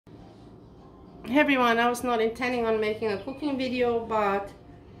Hey everyone, I was not intending on making a cooking video, but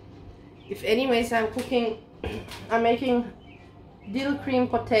if anyways I'm making dill cream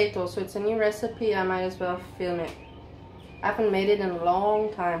potatoes, so it's a new recipe. I might as well film it. I haven't made it in a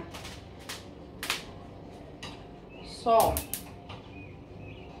long time. So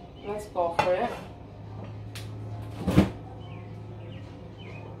let's go for it.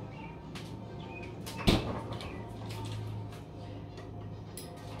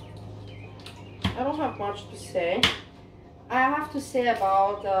 I don't have much to say. I have to say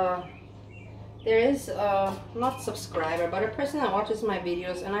about there is not subscriber, but a person that watches my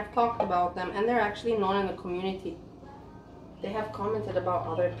videos, and I've talked about them, and they're actually known in the community. They have commented about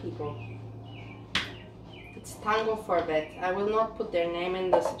other people. It's Tango for Bet. I will not put their name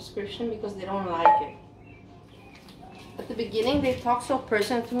in the subscription because they don't like it. At the beginning they talked so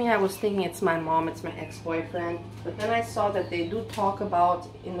personal to me, I was thinking it's my mom, it's my ex-boyfriend. But then I saw that they do talk about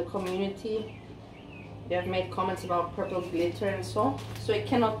in the community. They have made comments about purple glitter and so it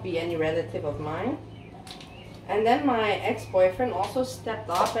cannot be any relative of mine. And then my ex-boyfriend also stepped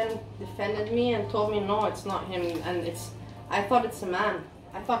up and defended me and told me no, it's not him, and I thought it's a man.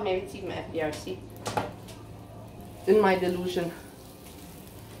 I thought maybe it's even FBRC. In my delusion.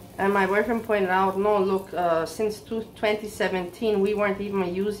 And my boyfriend pointed out, no, look, since 2017 we weren't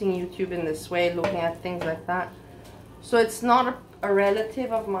even using YouTube in this way, looking at things like that. So it's not a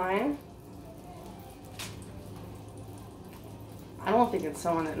relative of mine. I don't think it's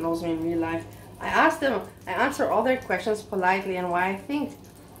someone that knows me in real life. I answer all their questions politely, and why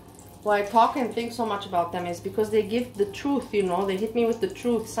I talk and think so much about them is because they give the truth, you know, they hit me with the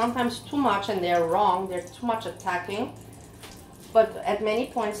truth, sometimes too much and they're wrong, they're too much attacking, but at many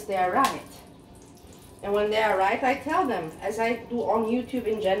points they are right. And when they are right, I tell them, as I do on YouTube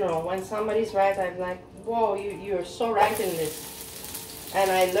in general. When somebody's right, I'm like, whoa, you're so right in this. And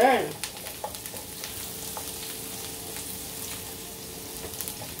I learn.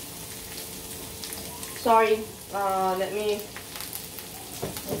 Sorry, let me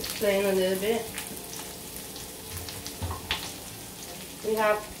explain a little bit. We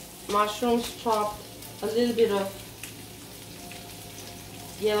have mushrooms chopped, a little bit of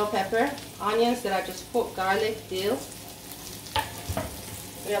yellow pepper, onions that I just put, garlic, dill.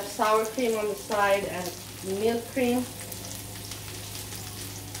 We have sour cream on the side and milk cream.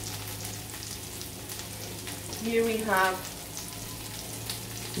 Here we have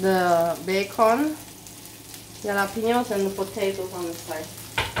the bacon, jalapenos, and the potatoes on the side.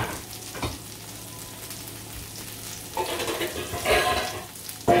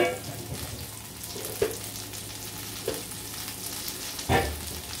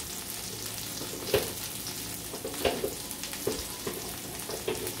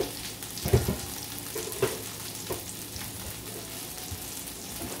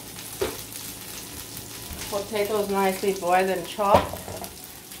 Potatoes nicely boiled and chopped.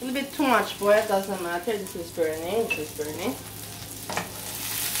 A little bit too much boiled, doesn't matter. This is burning, this is burning.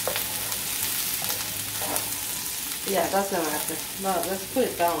 Yeah, doesn't matter. But let's put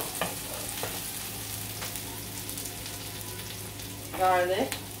it down.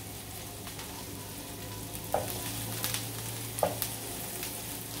 Garlic.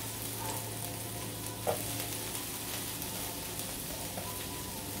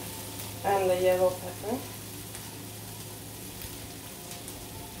 And the yellow pepper.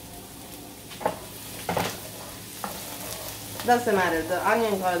 Doesn't matter, the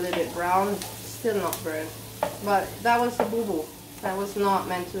onion got a little bit brown, still not burned. But that was a boo-boo. That was not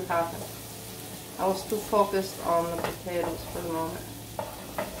meant to happen. I was too focused on the potatoes for the moment.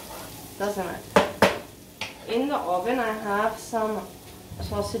 Doesn't matter. In the oven I have some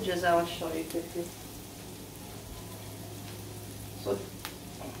sausages I will show you quickly. So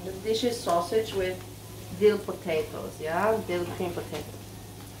the dish is sausage with dill potatoes, yeah? Dill cream potatoes.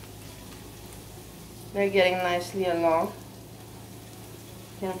 They're getting nicely along.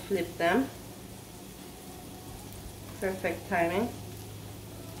 Can flip them. Perfect timing.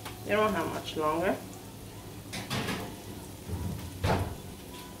 They don't have much longer.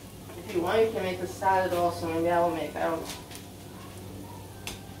 If you want, you can make a salad also. Maybe I will make, I don't know.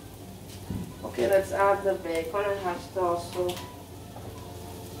 Okay, let's add the bacon. It has to also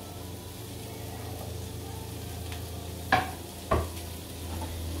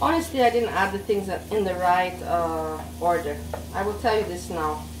honestly, I didn't add the things in the right order. I will tell you this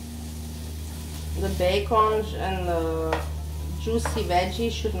now. The bacon and the juicy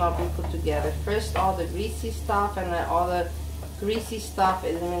veggies should not be put together. First all the greasy stuff, and then all the greasy stuff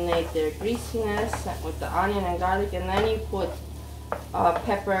eliminate their greasiness with the onion and garlic, and then you put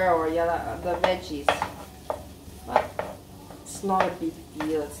pepper or the veggies. But it's it's not a big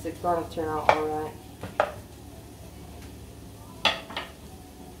deal. It's gonna turn out alright.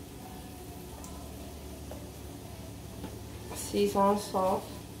 Season salt.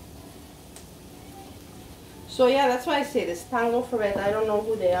 So yeah, that's why I say this tango for it. I don't know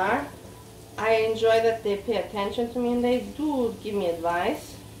who they are. I enjoy that they pay attention to me and they do give me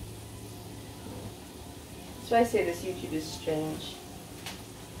advice. That's why I say this YouTube is strange.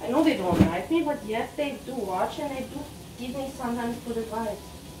 I know they don't like me, but yet they do watch and they do give me sometimes good advice.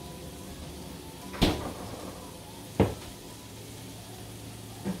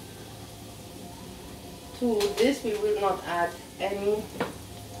 To this we will not add any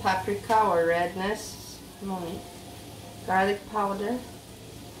paprika or redness, no need. Garlic powder.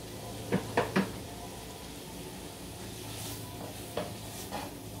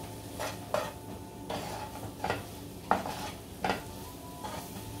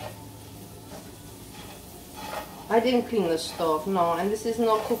 I didn't clean the stove, no, and this is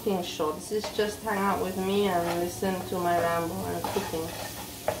no cooking show. This is just hang out with me and listen to my ramble and cooking.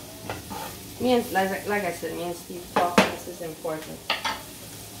 Me and, like I said, me and Steve talk, and this is important.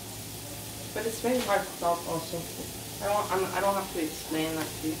 But it's very hard to talk also. I don't have to explain that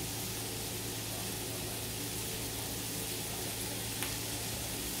to you.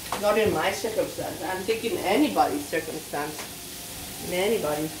 Not in my circumstance. I'm thinking anybody's circumstance. In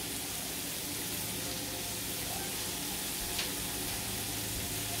anybody.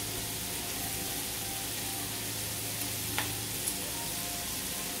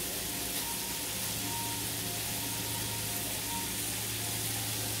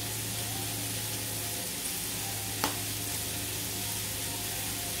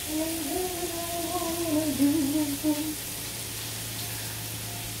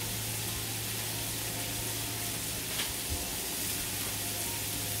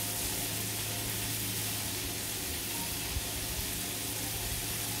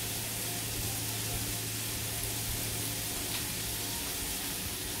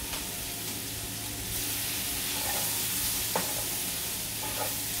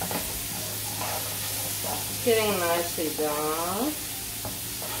 Getting nicely done.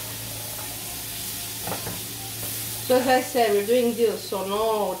 So as I said, we're doing dill, so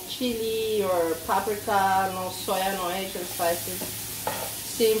no chili or paprika, no soya, no Asian spices.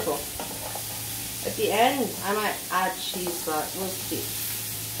 Simple. At the end, I might add cheese, but we'll see.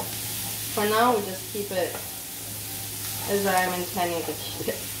 For now, we just keep it as I am intending to keep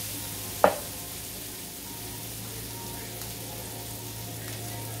it.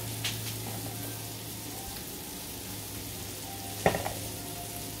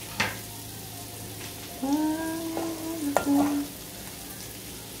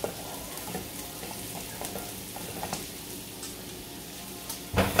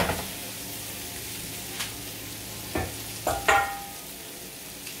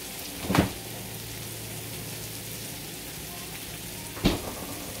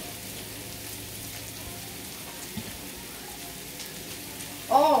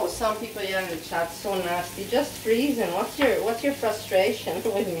 Oh, some people here in the chat, so nasty. Just freezing. What's your frustration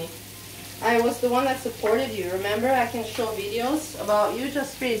with me? I was the one that supported you. Remember, I can show videos about you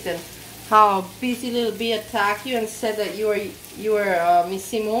just freezing. How busy little bee attacked you and said that you were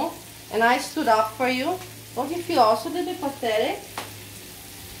missimo, and I stood up for you. Don't you feel also a little bit pathetic?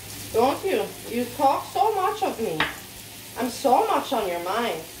 Don't you? You talk so much of me. I'm so much on your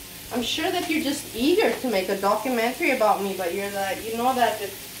mind. I'm sure that you're just eager to make a documentary about me, but you're like, you know that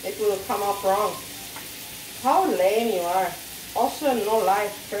it will come up wrong. How lame you are. Also a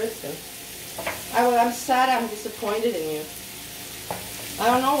no-life person. I'm sad, I'm disappointed in you. I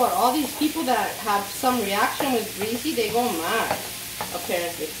don't know what, all these people that have some reaction with Breezy, they go mad,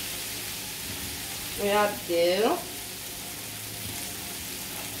 apparently. We have dill.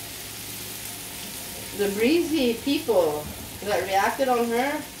 The Breezy people that reacted on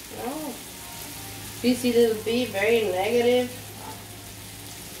her, no. Busy little bee, very negative.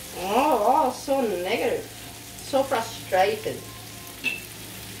 Oh, so negative. So frustrated.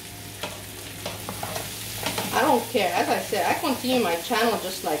 I don't care. As I said, I continue my channel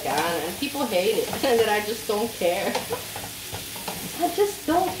just like Anna, and people hate it that I just don't care. I just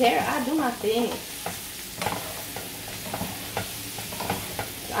don't care. I do my thing.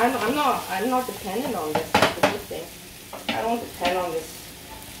 I'm not dependent on this. That's the good thing. I don't depend on this.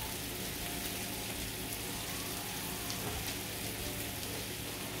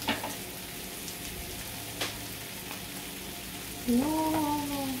 No,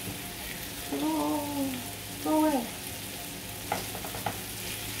 go away.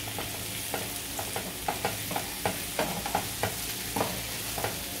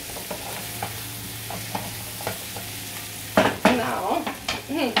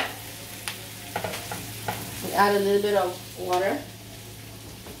 We add a little bit of water.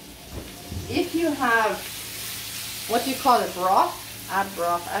 If you have what you call it, broth, add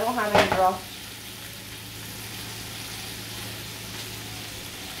broth. I don't have any broth.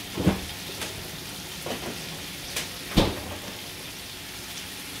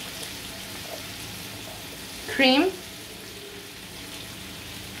 Cream.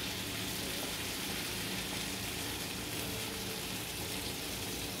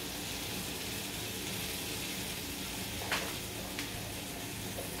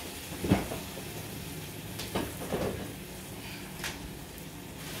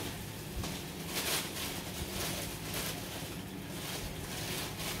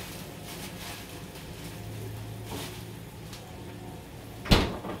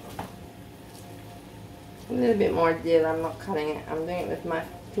 A little bit more dill. I'm not cutting it. I'm doing it with my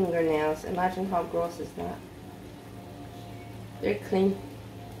fingernails. Imagine how gross is that. They're clean.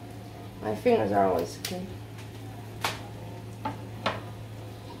 My fingers are always clean.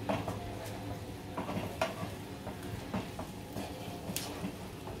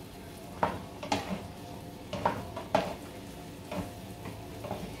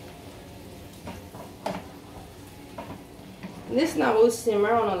 This now will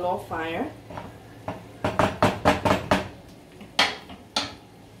simmer on a low fire.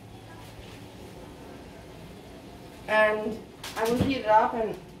 And I will heat it up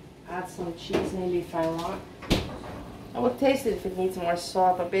and add some cheese maybe if I want. I will taste it if it needs more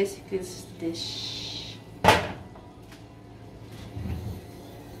salt, but basically this is the dish.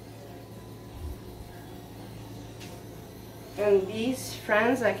 And these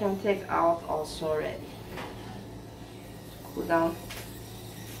friends I can take out also already. Cool down.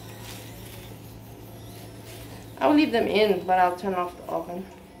 I'll leave them in, but I'll turn off the oven.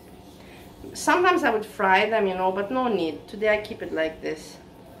 Sometimes I would fry them, you know, but no need. Today I keep it like this.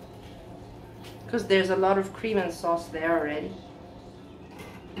 Because there's a lot of cream and sauce there already.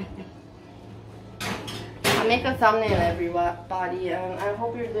 I'll make a thumbnail, everybody, and I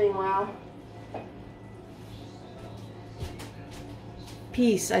hope you're doing well.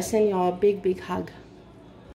 Peace. I send you all a big, big hug.